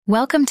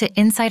Welcome to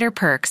Insider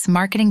Perks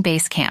Marketing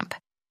Basecamp,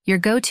 your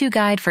go-to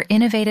guide for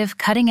innovative,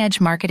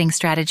 cutting-edge marketing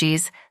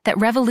strategies that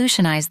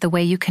revolutionize the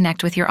way you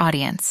connect with your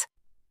audience.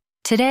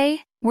 Today,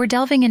 we're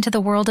delving into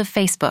the world of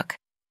Facebook,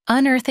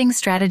 unearthing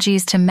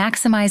strategies to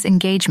maximize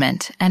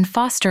engagement and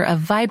foster a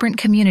vibrant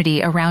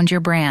community around your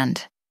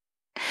brand.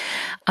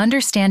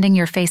 Understanding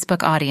your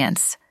Facebook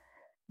audience.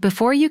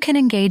 Before you can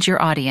engage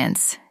your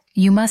audience,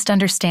 you must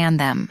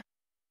understand them.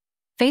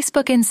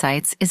 Facebook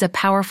Insights is a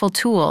powerful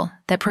tool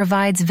that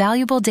provides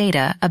valuable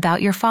data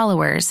about your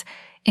followers,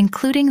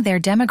 including their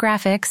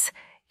demographics,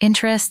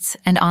 interests,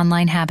 and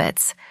online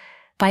habits.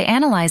 By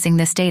analyzing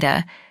this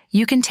data,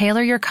 you can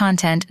tailor your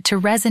content to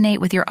resonate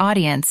with your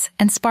audience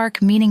and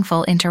spark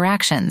meaningful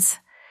interactions.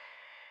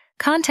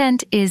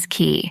 Content is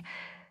key.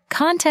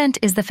 Content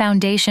is the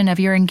foundation of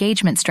your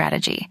engagement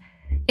strategy.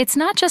 It's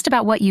not just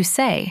about what you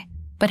say,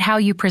 but how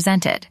you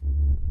present it.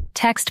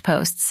 Text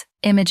posts,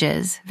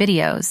 images,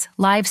 videos,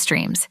 live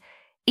streams,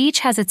 each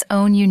has its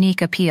own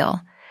unique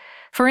appeal.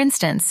 For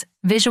instance,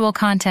 visual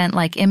content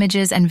like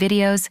images and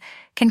videos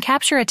can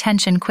capture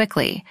attention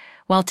quickly,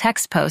 while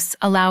text posts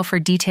allow for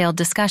detailed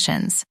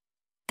discussions.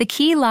 The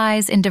key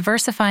lies in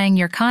diversifying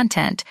your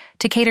content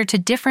to cater to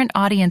different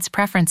audience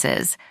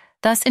preferences,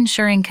 thus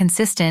ensuring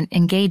consistent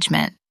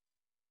engagement.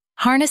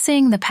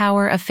 Harnessing the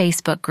power of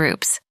Facebook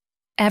groups.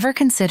 Ever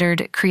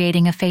considered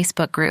creating a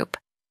Facebook group?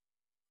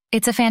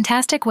 It's a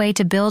fantastic way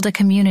to build a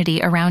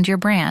community around your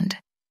brand.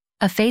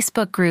 A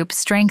Facebook group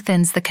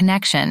strengthens the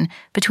connection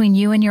between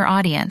you and your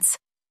audience,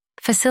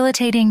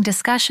 facilitating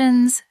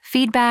discussions,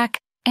 feedback,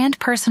 and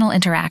personal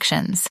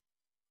interactions.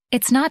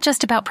 It's not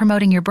just about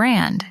promoting your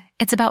brand,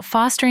 it's about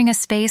fostering a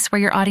space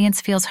where your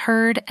audience feels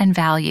heard and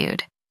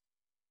valued.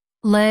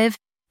 Live,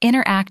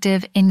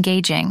 interactive,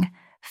 engaging.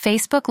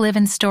 Facebook Live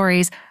and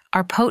Stories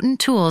are potent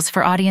tools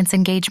for audience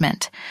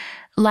engagement.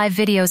 Live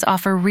videos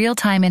offer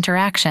real-time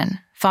interaction,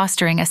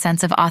 fostering a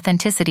sense of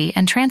authenticity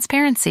and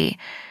transparency,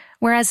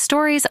 whereas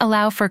stories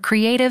allow for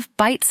creative,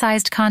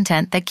 bite-sized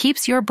content that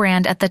keeps your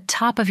brand at the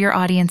top of your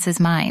audience's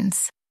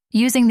minds.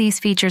 Using these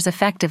features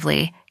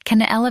effectively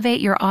can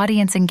elevate your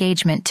audience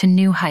engagement to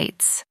new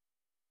heights.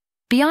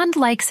 Beyond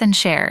likes and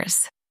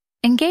shares.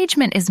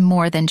 Engagement is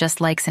more than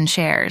just likes and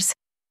shares.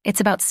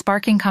 It's about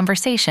sparking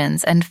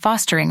conversations and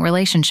fostering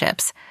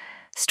relationships.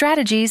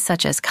 Strategies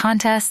such as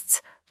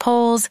contests,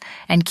 polls,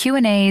 and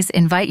Q&As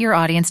invite your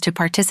audience to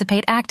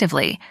participate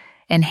actively,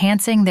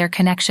 enhancing their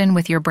connection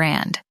with your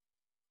brand.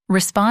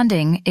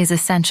 Responding is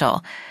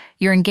essential.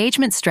 Your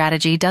engagement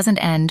strategy doesn't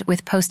end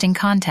with posting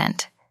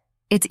content.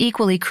 It's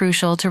equally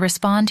crucial to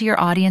respond to your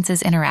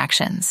audience's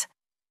interactions.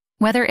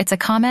 Whether it's a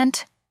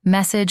comment,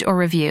 message, or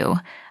review,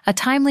 a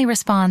timely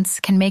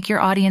response can make your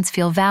audience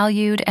feel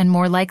valued and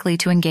more likely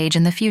to engage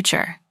in the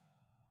future.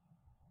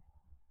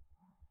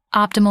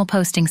 Optimal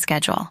posting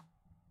schedule.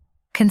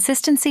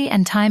 Consistency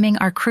and timing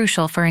are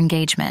crucial for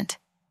engagement.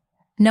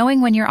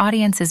 Knowing when your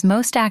audience is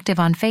most active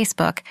on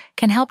Facebook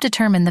can help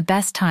determine the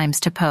best times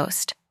to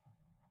post.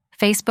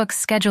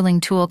 Facebook's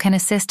scheduling tool can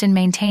assist in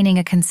maintaining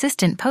a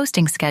consistent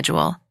posting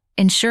schedule,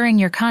 ensuring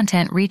your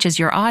content reaches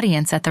your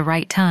audience at the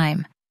right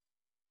time.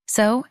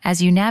 So,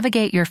 as you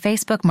navigate your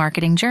Facebook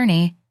marketing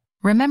journey,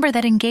 remember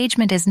that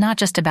engagement is not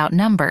just about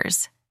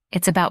numbers,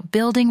 it's about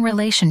building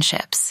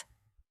relationships.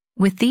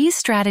 With these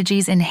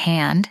strategies in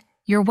hand,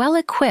 you're well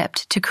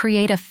equipped to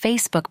create a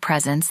Facebook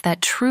presence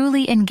that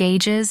truly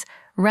engages,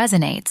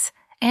 resonates,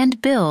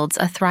 and builds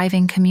a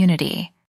thriving community.